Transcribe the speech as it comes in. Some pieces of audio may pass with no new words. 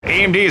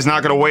AMD is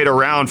not going to wait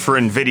around for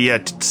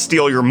NVIDIA to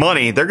steal your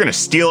money. They're going to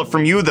steal it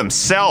from you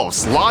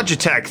themselves.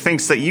 Logitech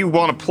thinks that you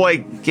want to play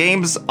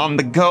games on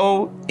the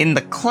go in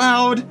the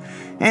cloud,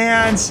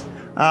 and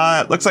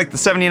looks like the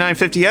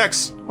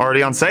 7950X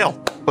already on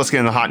sale. Let's get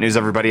into the hot news,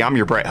 everybody. I'm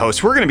your Brett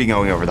host. We're going to be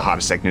going over the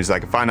hottest tech news I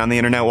can find on the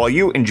internet while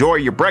you enjoy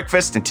your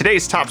breakfast. In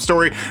today's top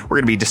story, we're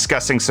going to be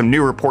discussing some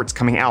new reports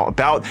coming out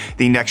about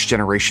the next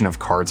generation of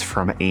cards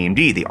from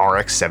AMD, the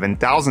RX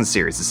 7000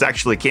 series. This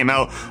actually came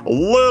out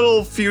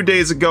a few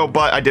days ago,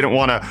 but I didn't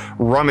want to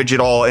rummage it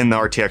all in the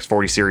RTX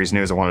 40 series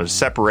news. I wanted to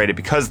separate it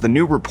because the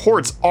new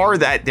reports are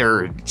that there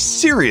are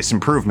serious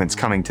improvements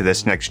coming to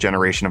this next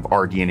generation of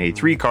RDNA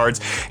 3 cards,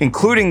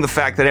 including the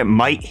fact that it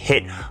might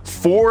hit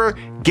 4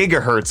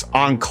 gigahertz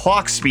on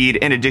clock speed,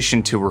 in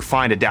addition to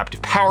refined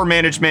adaptive power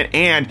management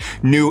and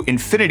new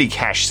Infinity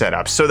Cache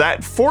setups. So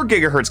that 4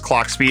 gigahertz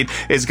clock speed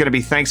is going to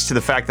be thanks to the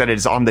fact that it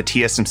is on the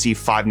TSMC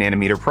 5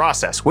 nanometer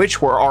process,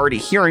 which we're already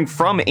hearing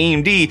from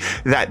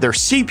AMD that their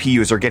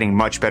CPUs are getting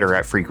much better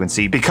at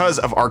frequency because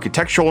of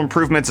architectural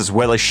improvements, as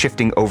well as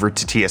shifting over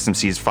to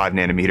TSMC's 5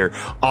 nanometer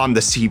on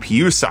the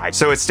CPU side.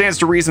 So it stands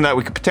to reason that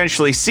we could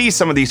potentially see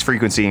some of these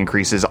frequency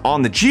increases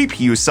on the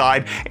GPU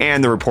side,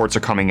 and the reports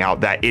are coming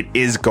out that it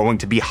is going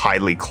to be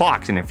highly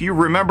clocked. And if you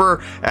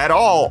remember at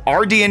all,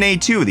 RDNA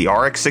 2, the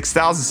RX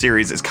 6000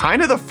 series, is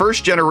kind of the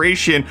first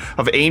generation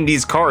of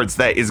AMD's cards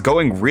that is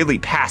going really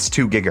past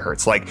 2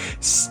 gigahertz. Like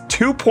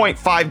 2.5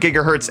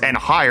 gigahertz and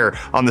higher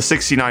on the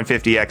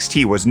 6950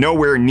 XT was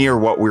nowhere near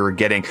what we were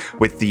getting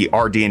with the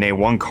RDNA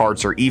 1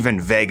 cards or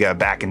even Vega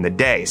back in the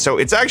day. So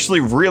it's actually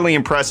really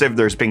impressive.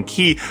 There's been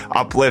key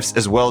uplifts,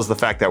 as well as the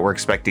fact that we're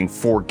expecting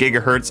 4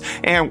 gigahertz,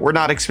 and we're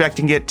not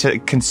expecting it to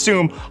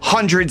consume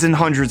hundreds and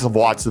hundreds of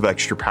watts of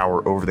extra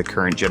power over the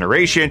current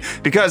generation,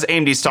 because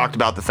AMD's talked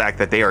about the fact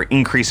that they are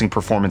increasing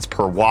performance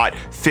per watt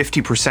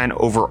 50%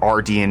 over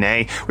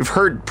RDNA. We've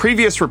heard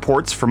previous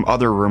reports from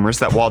other rumors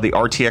that while the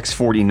RTX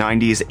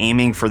 4090 is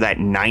aiming for that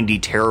 90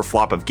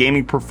 teraflop of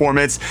gaming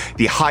performance,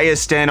 the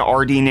highest end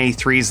RDNA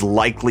 3 is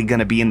likely going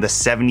to be in the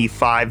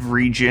 75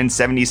 region,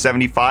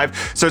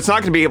 70-75. So it's not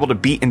going to be able to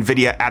beat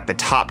NVIDIA at the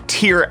top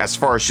tier as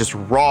far as just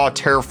raw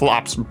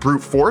teraflops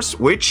brute force,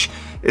 which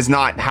is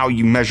not how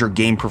you measure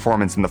game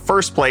performance in the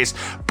first place,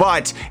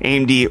 but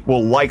AMD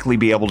will likely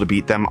be able to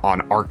beat them on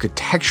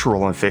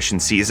architectural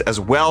efficiencies, as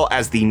well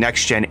as the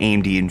next-gen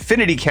AMD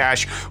Infinity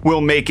Cache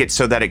will make it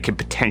so that it could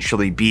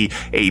potentially be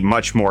a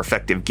much more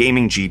effective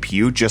gaming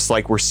GPU, just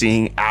like we're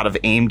seeing out of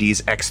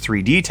AMD's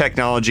X3D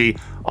technology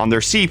on their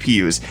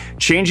CPUs.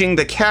 Changing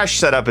the cache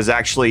setup has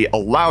actually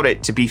allowed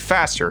it to be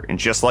faster, and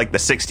just like the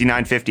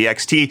 6950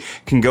 XT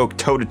can go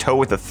toe-to-toe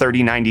with the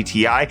 3090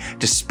 Ti,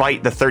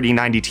 despite the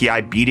 3090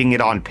 Ti beating it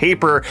on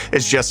paper,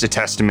 is just a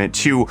testament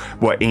to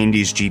what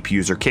AMD's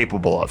GPUs are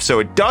capable of. So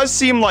it does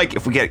seem like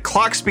if we get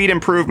clock speed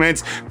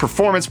improvements,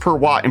 performance per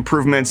watt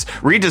improvements,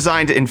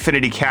 redesigned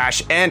Infinity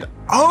Cache, and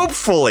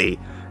hopefully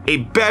a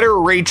better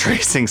ray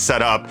tracing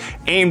setup,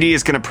 AMD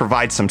is going to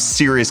provide some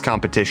serious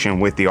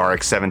competition with the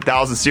RX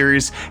 7000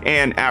 series.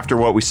 And after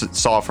what we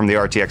saw from the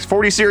RTX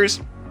 40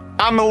 series,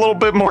 I'm a little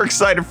bit more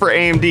excited for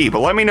AMD, but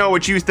let me know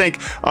what you think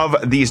of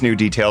these new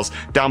details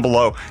down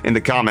below in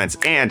the comments.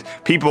 And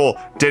people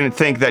didn't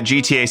think that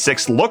GTA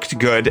 6 looked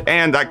good,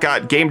 and that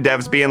got game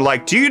devs being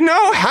like, do you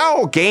know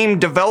how game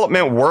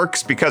development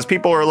works? Because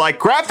people are like,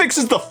 graphics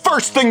is the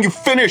first thing you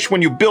finish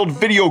when you build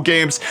video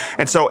games.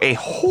 And so a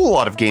whole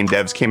lot of game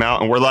devs came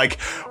out and were like,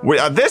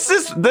 this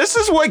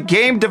is what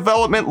game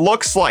development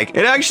looks like.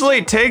 It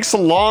actually takes a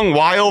long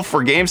while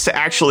for games to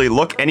actually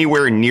look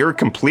anywhere near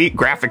complete.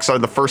 Graphics are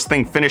the first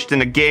thing finished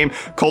in a game.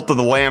 Cult of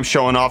the Lamb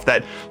showing off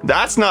that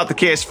that's not the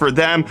case for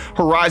them.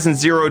 Horizon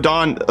Zero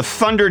Dawn,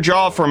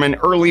 Thunderjaw from an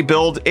early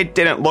build, it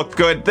didn't look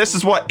good. This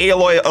is what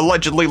Aloy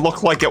allegedly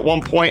looked like at one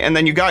point, and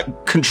then you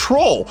got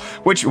Control,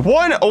 which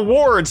won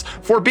awards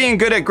for being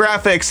good at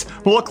graphics,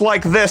 look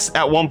like this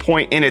at one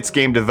point in its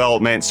game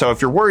development. So if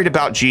you're worried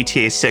about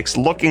GTA 6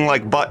 looking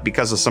like butt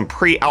because of some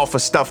pre-alpha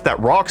stuff that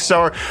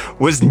Rockstar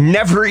was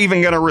never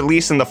even going to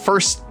release in the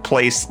first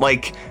place,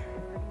 like,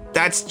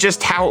 that's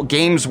just how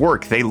games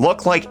work. They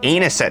look like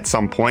anus at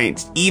some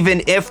point,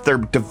 even if they're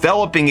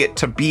developing it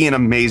to be an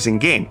amazing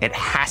game. It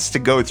has to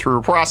go through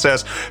a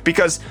process,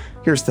 because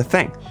here's the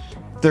thing.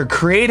 They're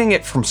creating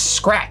it from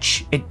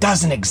scratch. It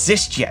doesn't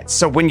exist yet.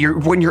 So when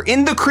you're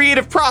in the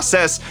creative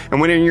process, and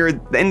when you're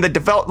in the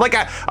develop, like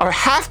a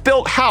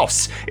half-built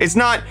house is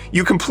not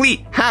you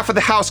complete half of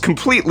the house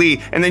completely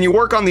and then you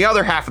work on the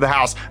other half of the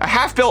house. A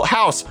half-built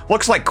house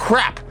looks like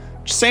crap.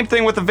 Same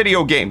thing with a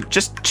video game.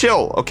 Just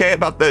chill, okay,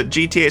 about the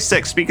GTA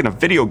 6. Speaking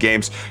of video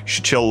games, you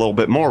should chill a little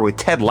bit more with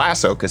Ted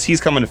Lasso, because he's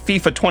coming to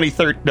FIFA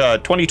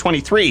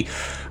 2023.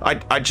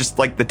 I just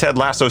like the Ted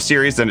Lasso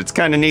series, and it's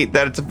kind of neat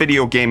that it's a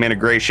video game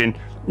integration.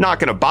 Not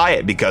going to buy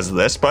it because of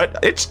this, but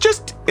it's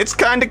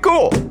kind of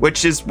cool,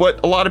 which is what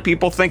a lot of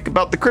people think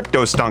about the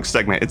Crypto Stunk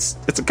segment. It's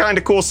a kind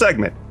of cool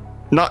segment.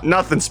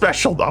 Nothing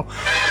special though.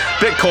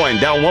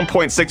 Bitcoin down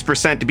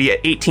 1.6% to be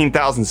at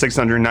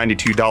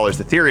 $18,692.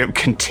 Ethereum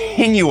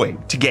continuing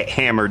to get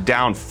hammered,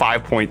 down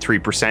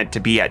 5.3% to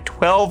be at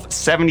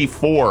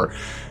 $1274.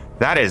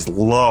 That is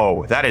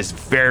low. That is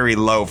very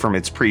low from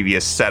its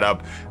previous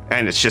setup.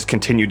 And it's just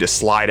continued to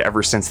slide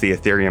ever since the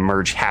Ethereum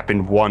merge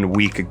happened 1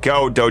 week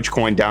ago.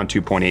 Dogecoin down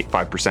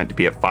 2.85% to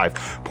be at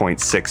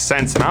 5.6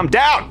 cents. And I'm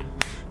down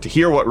to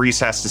hear what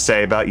Reese has to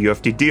say about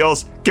UFD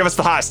deals. Give us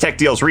the hottest tech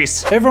deals,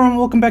 Reese. Hey everyone,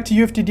 welcome back to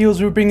UFD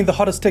Deals. We're bringing the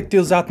hottest tech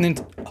deals out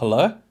and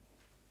hello?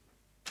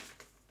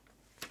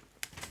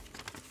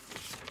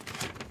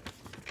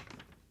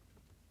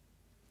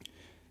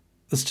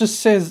 This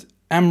just says,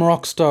 "Am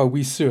Rockstar,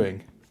 we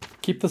suing."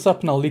 Keep this up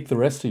and I'll leak the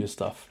rest of your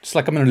stuff. Just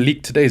like I'm going to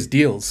leak today's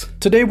deals.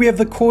 Today we have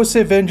the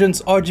Corsair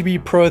Vengeance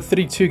RGB Pro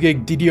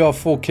 32GB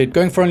DDR4 kit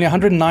going for only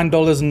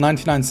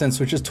 $109.99,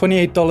 which is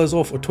 $28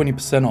 off or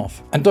 20%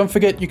 off. And don't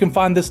forget, you can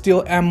find this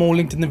deal and more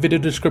linked in the video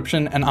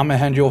description, and I'm going to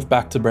hand you off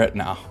back to Brett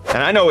now.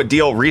 And I know a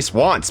deal Reese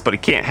wants, but he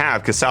can't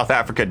have because South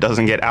Africa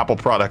doesn't get Apple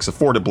products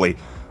affordably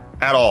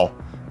at all.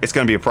 It's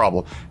going to be a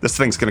problem. This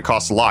thing's going to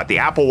cost a lot. The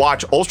Apple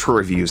Watch Ultra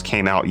reviews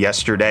came out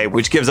yesterday,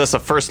 which gives us a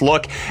first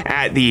look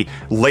at the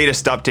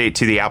latest update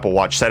to the Apple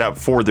Watch setup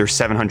for their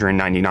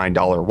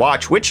 $799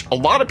 watch, which a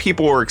lot of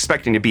people were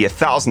expecting to be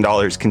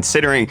 $1,000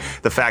 considering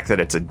the fact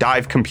that it's a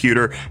dive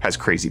computer, has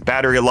crazy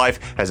battery life,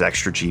 has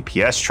extra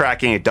GPS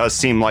tracking. It does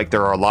seem like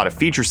there are a lot of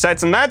feature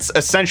sets, and that's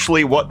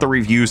essentially what the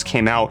reviews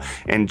came out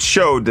and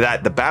showed,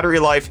 that the battery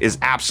life is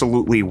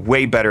absolutely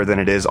way better than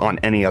it is on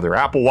any other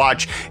Apple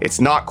Watch.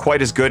 It's not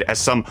quite as good as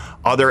some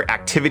other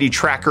activity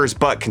trackers,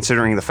 but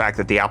considering the fact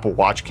that the Apple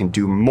Watch can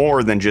do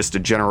more than just a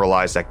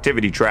generalized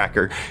activity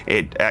tracker,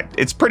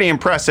 it's pretty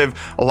impressive.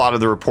 A lot of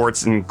the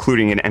reports,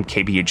 including an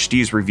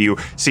MKBHD's review,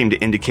 seem to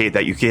indicate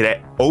that you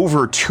get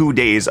over 2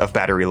 days of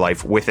battery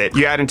life with it.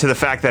 You add into the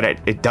fact that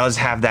it does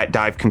have that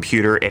dive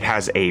computer. It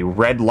has a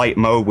red light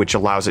mode, which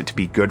allows it to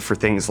be good for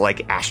things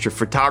like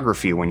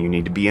astrophotography when you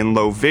need to be in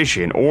low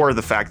vision, or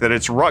the fact that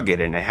it's rugged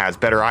and it has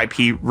better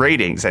IP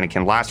ratings and it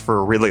can last for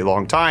a really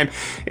long time.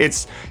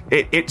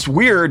 It's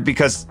weird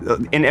because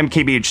in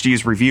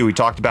MKBHD's review, he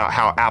talked about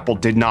how Apple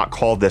did not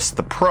call this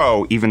the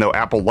Pro, even though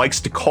Apple likes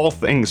to call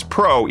things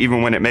Pro,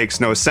 even when it makes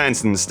no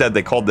sense. And instead,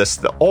 they called this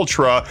the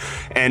Ultra.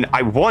 And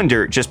I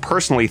wonder, just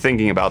personally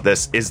thinking about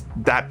this, is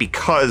that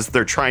because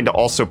they're trying to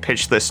also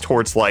pitch this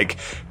towards like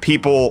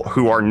people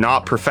who are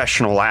not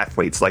professional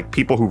athletes, like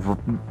people who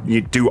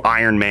do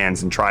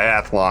Ironmans and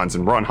triathlons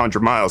and run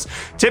 100 miles.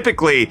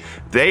 Typically,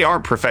 they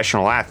aren't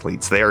professional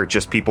athletes. They are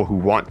just people who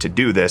want to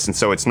do this. And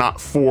so it's not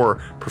for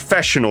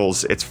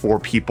professionals, it's for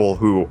people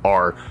who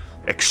are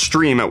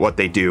extreme at what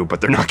they do,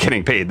 but they're not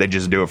getting paid. They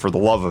just do it for the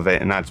love of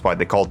it, and that's why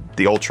they called it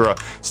the Ultra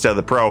instead of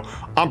the Pro.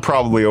 I'm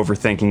probably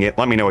overthinking it.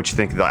 Let me know what you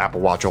think of the Apple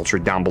Watch Ultra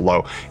down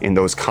below in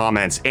those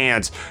comments.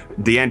 And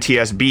the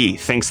NTSB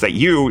thinks that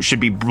you should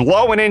be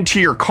blowing into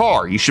your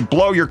car. You should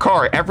blow your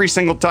car every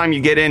single time you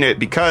get in it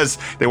because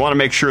they want to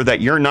make sure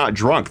that you're not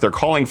drunk. They're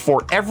calling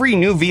for every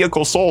new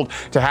vehicle sold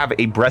to have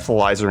a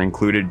breathalyzer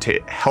included to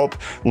help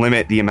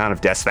limit the amount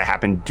of deaths that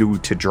happen due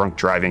to drunk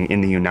driving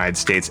in the United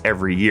States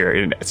every year.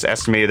 And it's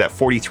estimated that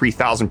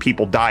 43,000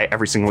 people die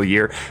every single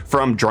year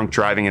from drunk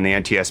driving, and the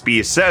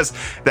NTSB says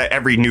that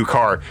every new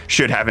car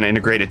should have an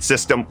integrated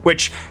system,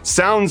 which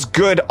sounds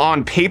good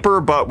on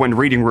paper, but when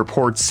reading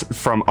reports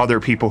from other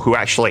people who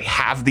actually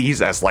have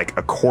these as like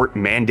a court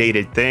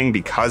mandated thing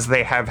because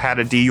they have had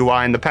a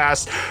DUI in the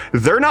past,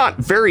 they're not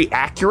very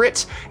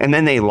accurate, and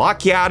then they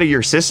lock you out of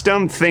your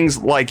system. Things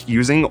like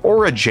using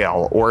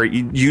Orajel or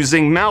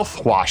using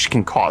mouthwash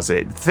can cause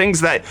it. Things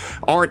that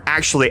aren't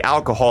actually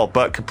alcohol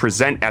but could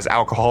present as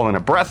alcohol in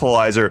a breathalyzer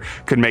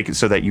could make it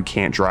so that you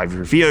can't drive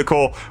your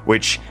vehicle,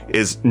 which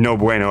is no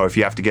bueno if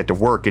you have to get to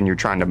work and you're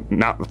trying to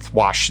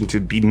mouthwash and to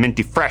be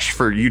minty fresh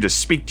for you to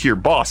speak to your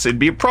boss. It'd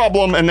be a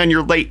problem, and then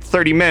you're late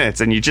 30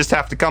 minutes and you just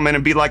have to come in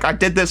and be like, I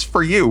did this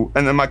for you,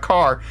 and then my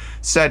car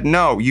said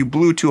no, you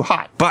blew too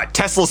hot. But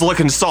Tesla's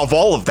looking to solve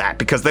all of that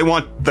because they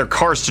want their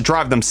cars to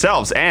drive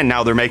themselves, and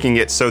now they're making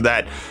it so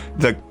that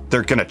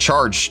they're going to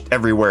charge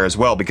everywhere as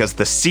well, because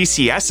the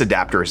CCS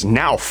adapter is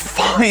now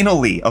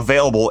finally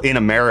available in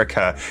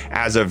America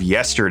as of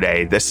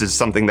yesterday. This is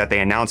something that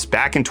they announced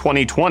back in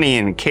 2020.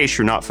 And in case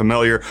you're not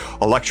familiar,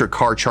 electric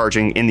car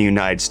charging in the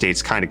United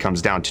States kind of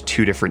comes down to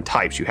two different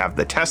types. You have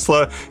the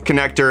Tesla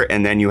connector,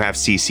 and then you have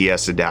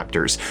CCS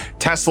adapters.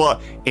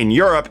 Tesla in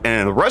Europe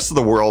and in the rest of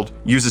the world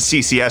uses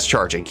CCS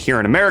charging.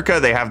 Here in America,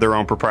 they have their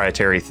own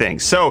proprietary thing.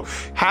 So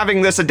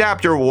having this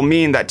adapter will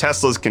mean that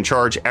Teslas can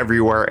charge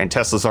everywhere, and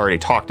Tesla's already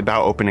talked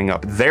about opening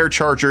up their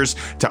chargers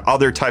to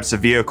other types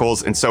of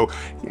vehicles. And so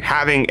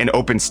having an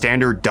open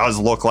standard does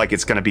look like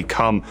it's going to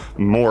become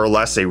more or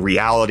less a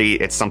reality.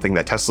 It's something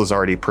that Tesla's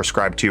already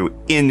prescribed to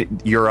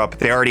in Europe.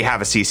 They already have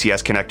a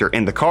CCS connector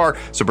in the car,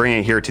 so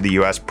bringing it here to the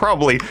US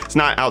probably is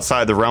not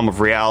outside the realm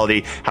of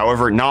reality.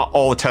 However, not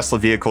all the Tesla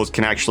vehicles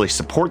can actually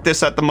support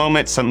this at the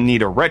moment. Some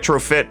need a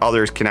retrofit,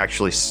 others can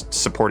actually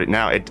support it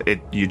now.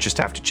 You just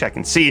have to check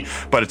and see,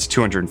 but it's a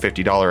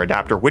 $250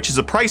 adapter, which is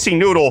a pricey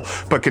noodle,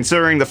 but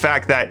considering the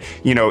fact that,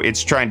 you know,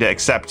 it's trying to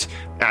accept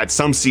at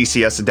some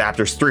CCS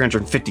adapters,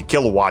 350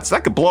 kilowatts.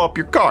 That could blow up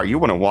your car. You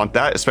wouldn't want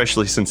that,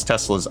 especially since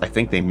Tesla's, I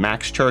think they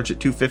max charge at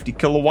 250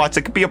 kilowatts.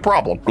 It could be a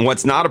problem. And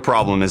what's not a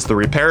problem is the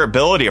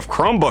repairability of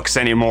Chromebooks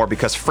anymore,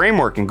 because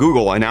Framework and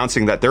Google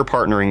announcing that they're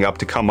partnering up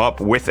to come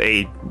up with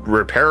a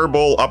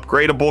repairable,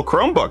 upgradable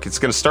Chromebook. It's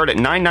going to start at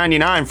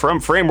 $9.99 from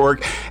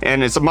Framework,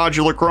 and it's a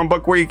modular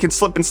Chromebook where you can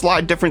slip and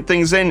slide different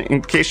things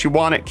in case you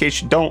want it, in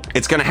case you don't.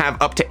 It's going to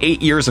have up to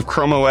 8 years of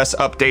Chrome OS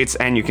updates,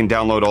 and you can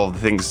download all the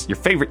things, your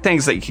favorite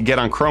things that you can get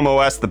on Chrome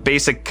OS. The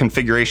basic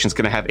configuration is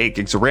going to have 8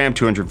 gigs of RAM,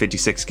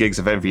 256 gigs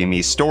of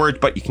NVMe storage,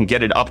 but you can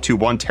get it up to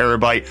 1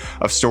 terabyte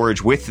of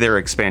storage with their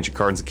expansion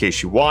cards in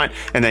case you want,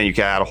 and then you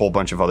can add a whole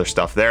bunch of other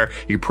stuff there.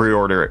 You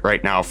pre-order it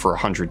right now for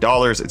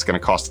 $100. It's going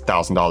to cost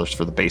 $1,000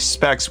 for the base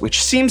specs,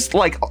 which seems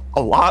like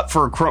a lot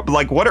for a Chrome.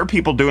 Like, what are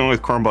people doing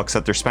with Chromebooks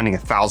that they're spending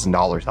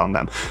 $1,000 on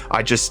them?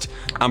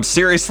 I'm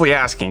seriously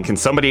asking, can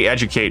somebody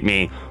educate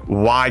me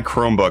why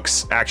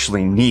Chromebooks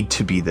actually need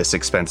to be this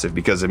expensive?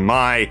 Because in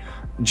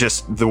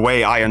just the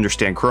way I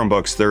understand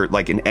Chromebooks, they're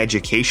like an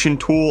education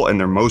tool, and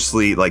they're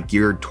mostly like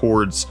geared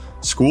towards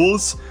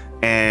schools.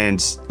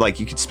 And like,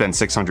 you could spend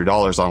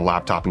 $600 on a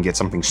laptop and get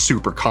something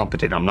super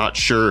competent. I'm not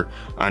sure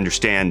I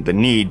understand the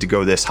need to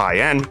go this high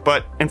end,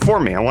 but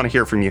inform me. I want to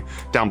hear from you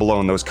down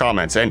below in those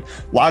comments. And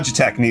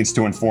Logitech needs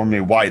to inform me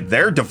why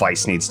their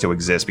device needs to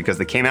exist, because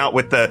they came out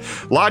with the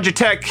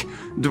Logitech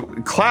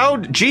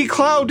G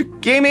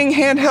Cloud gaming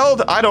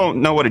handheld. I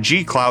don't know what a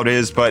G Cloud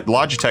is, but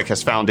Logitech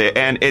has found it,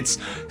 and it's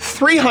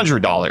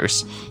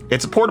 $300.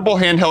 It's a portable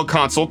handheld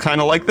console,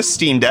 kind of like the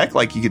Steam Deck.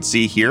 Like you could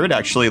see here, it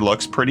actually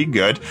looks pretty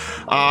good.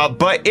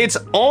 But it's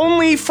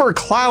only for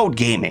cloud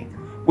gaming,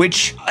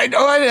 which I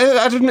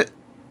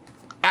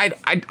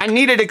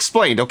need it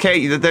explained,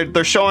 okay?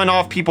 They're showing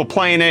off people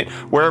playing it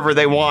wherever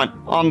they want,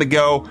 on the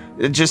go,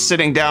 just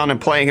sitting down and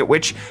playing it,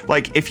 which,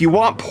 like, if you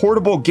want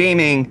portable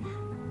gaming,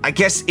 I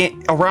guess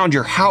around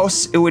your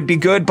house, it would be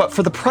good. But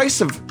for the price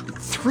of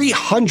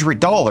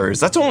 $300,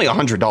 that's only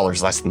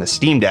 $100 less than the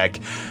Steam Deck.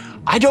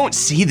 I don't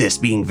see this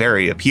being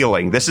very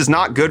appealing. This is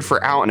not good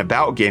for out and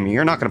about gaming.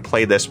 You're not going to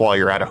play this while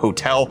you're at a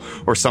hotel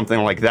or something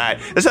like that.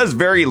 This has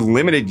very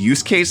limited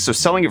use case, so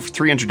selling it for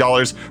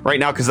 $300 right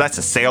now, because that's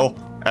a sale,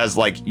 as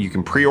like you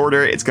can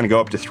pre-order, it's going to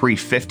go up to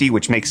 $350,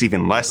 which makes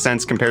even less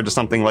sense compared to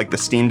something like the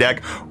Steam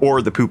Deck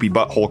or the poopy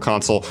butthole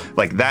console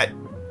like that.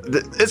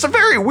 It's a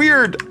very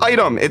weird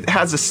item. It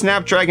has a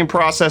Snapdragon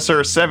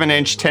processor,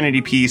 7-inch,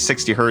 1080p,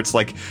 60 hertz.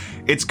 Like,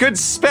 it's good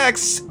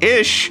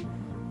specs-ish,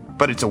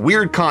 but it's a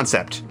weird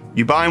concept.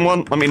 You buying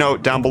one? Let me know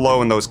down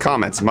below in those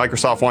comments.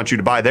 Microsoft wants you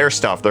to buy their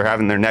stuff. They're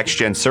having their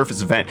next-gen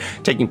Surface event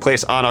taking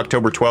place on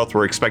October 12th.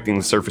 We're expecting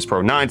the Surface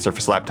Pro 9,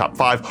 Surface Laptop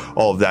 5,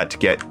 all of that to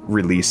get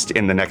released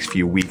in the next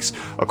few weeks,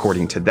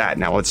 according to that.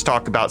 Now, let's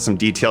talk about some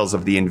details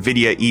of the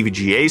NVIDIA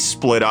EVGA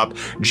split up.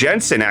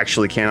 Jensen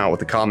actually came out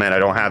with a comment. I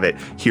don't have it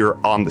here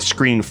on the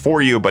screen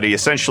for you, but he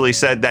essentially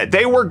said that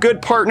they were good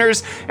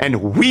partners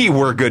and we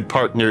were good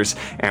partners,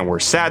 and we're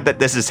sad that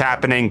this is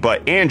happening.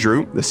 But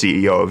Andrew, the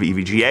CEO of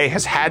EVGA,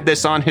 has had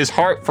this on his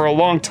heart for a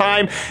long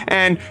time,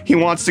 and he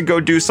wants to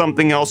go do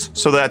something else,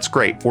 so that's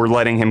great. We're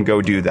letting him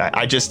go do that.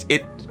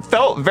 It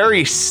felt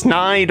very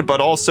snide, but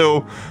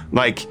also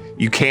like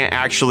you can't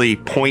actually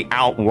point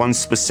out one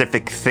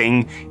specific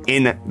thing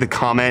in the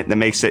comment that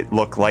makes it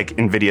look like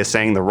NVIDIA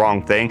saying the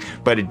wrong thing,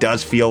 but it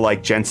does feel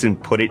like Jensen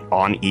put it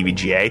on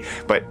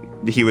EVGA, but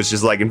he was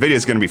just like,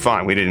 NVIDIA's going to be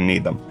fine. We didn't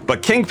need them.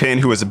 But Kingpin,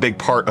 who is a big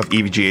part of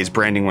EVGA's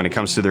branding when it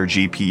comes to their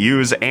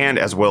GPUs and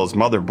as well as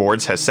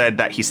motherboards, has said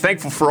that he's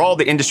thankful for all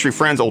the industry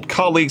friends, old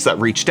colleagues that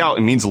reached out.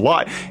 It means a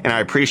lot, and I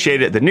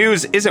appreciate it. The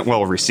news isn't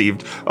well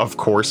received, of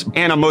course,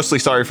 and I'm mostly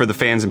sorry for the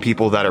fans and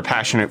people that are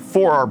passionate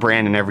for our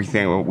brand and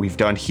everything we've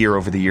done here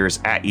over the years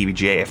at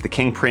EVGA. If the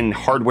Kingpin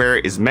hardware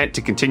is meant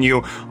to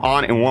continue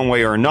on in one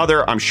way or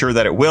another, I'm sure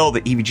that it will.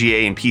 The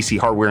EVGA and PC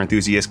hardware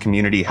enthusiast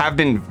community have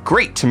been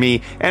great to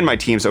me and my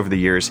teams over the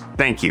years.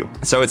 Thank you.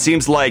 So it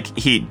seems like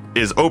he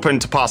is open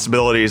to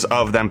possibilities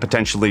of them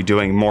potentially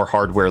doing more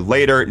hardware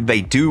later.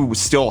 They do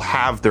still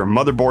have their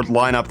motherboard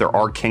lineup. There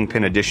are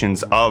Kingpin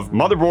editions of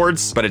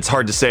motherboards, but it's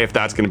hard to say if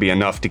that's going to be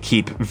enough to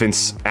keep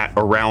Vince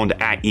around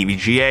at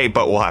EVGA,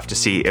 but we'll have to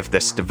see if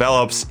this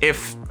develops.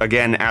 If,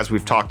 again, as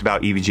we've talked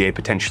about, EVGA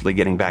potentially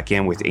getting back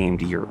in with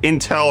AMD or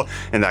Intel,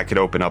 and that could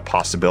open up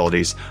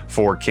possibilities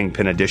for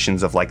Kingpin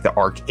editions of like the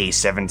Arc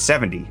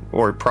A770,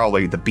 or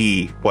probably the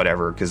B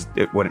whatever, because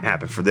it wouldn't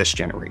happen for this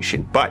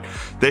generation. But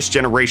this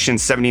generation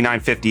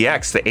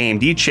 7950X, the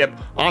AMD chip,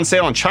 on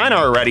sale in China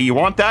already. You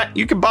want that?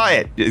 You can buy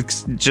it.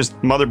 It's just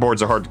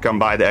motherboards are hard to come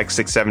by. The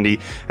X670,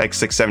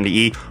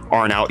 X670E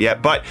aren't out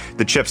yet, but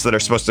the chips that are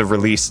supposed to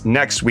release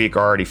next week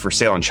are already for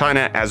sale in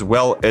China as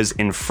well as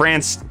in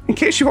France, in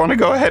case you want to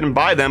go ahead ahead and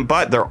buy them,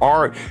 but there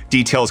are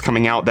details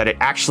coming out that it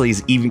actually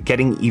is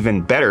getting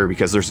even better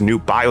because there's a new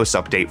BIOS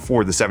update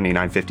for the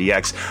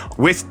 7950X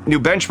with new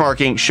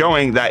benchmarking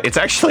showing that it's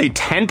actually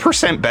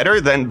 10% better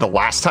than the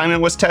last time it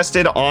was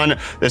tested on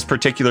this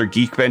particular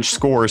Geekbench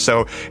score.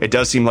 So it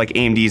does seem like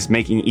AMD's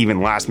making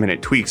even last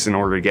minute tweaks in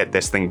order to get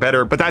this thing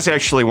better. But that's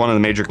actually one of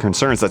the major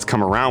concerns that's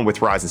come around with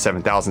Ryzen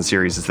 7000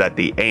 series is that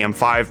the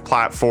AM5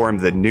 platform,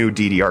 the new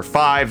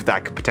DDR5,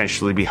 that could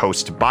potentially be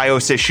host to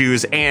BIOS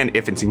issues. And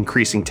if it's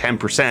increasing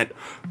 10%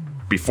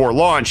 before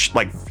launch,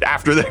 like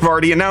after they've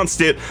already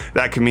announced it,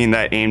 that could mean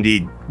that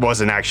AMD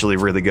wasn't actually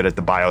really good at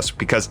the BIOS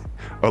because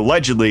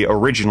allegedly,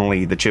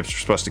 originally, the chips were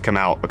supposed to come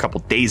out a couple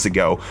days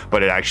ago,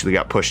 but it actually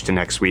got pushed to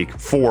next week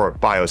for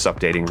BIOS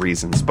updating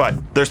reasons. But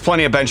there's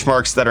plenty of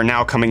benchmarks that are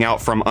now coming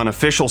out from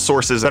unofficial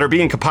sources that are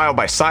being compiled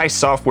by Sci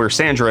Software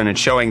Sandrin and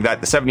showing that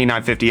the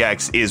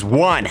 7950X is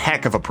one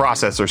heck of a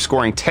processor,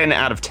 scoring 10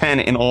 out of 10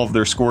 in all of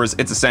their scores.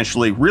 It's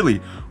essentially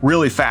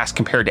really fast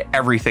compared to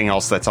everything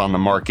else that's on the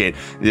market,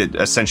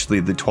 essentially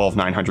the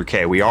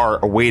 12900K. We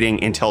are awaiting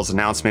Intel's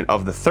announcement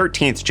of the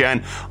 13th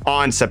gen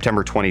on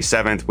September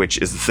 27th, which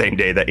is the same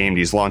day that AMD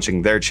is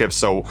launching their chips.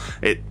 So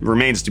it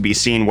remains to be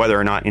seen whether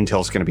or not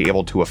Intel's going to be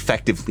able to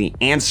effectively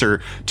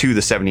answer to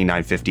the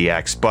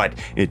 7950X. But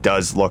it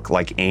does look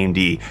like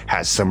AMD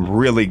has some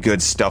really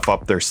good stuff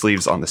up their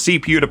sleeves on the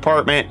CPU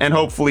department and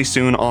hopefully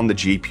soon on the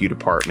GPU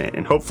department.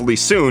 And hopefully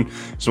soon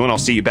is when I'll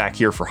see you back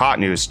here for Hot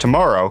News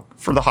tomorrow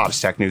for the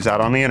hottest tech news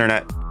out on the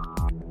internet.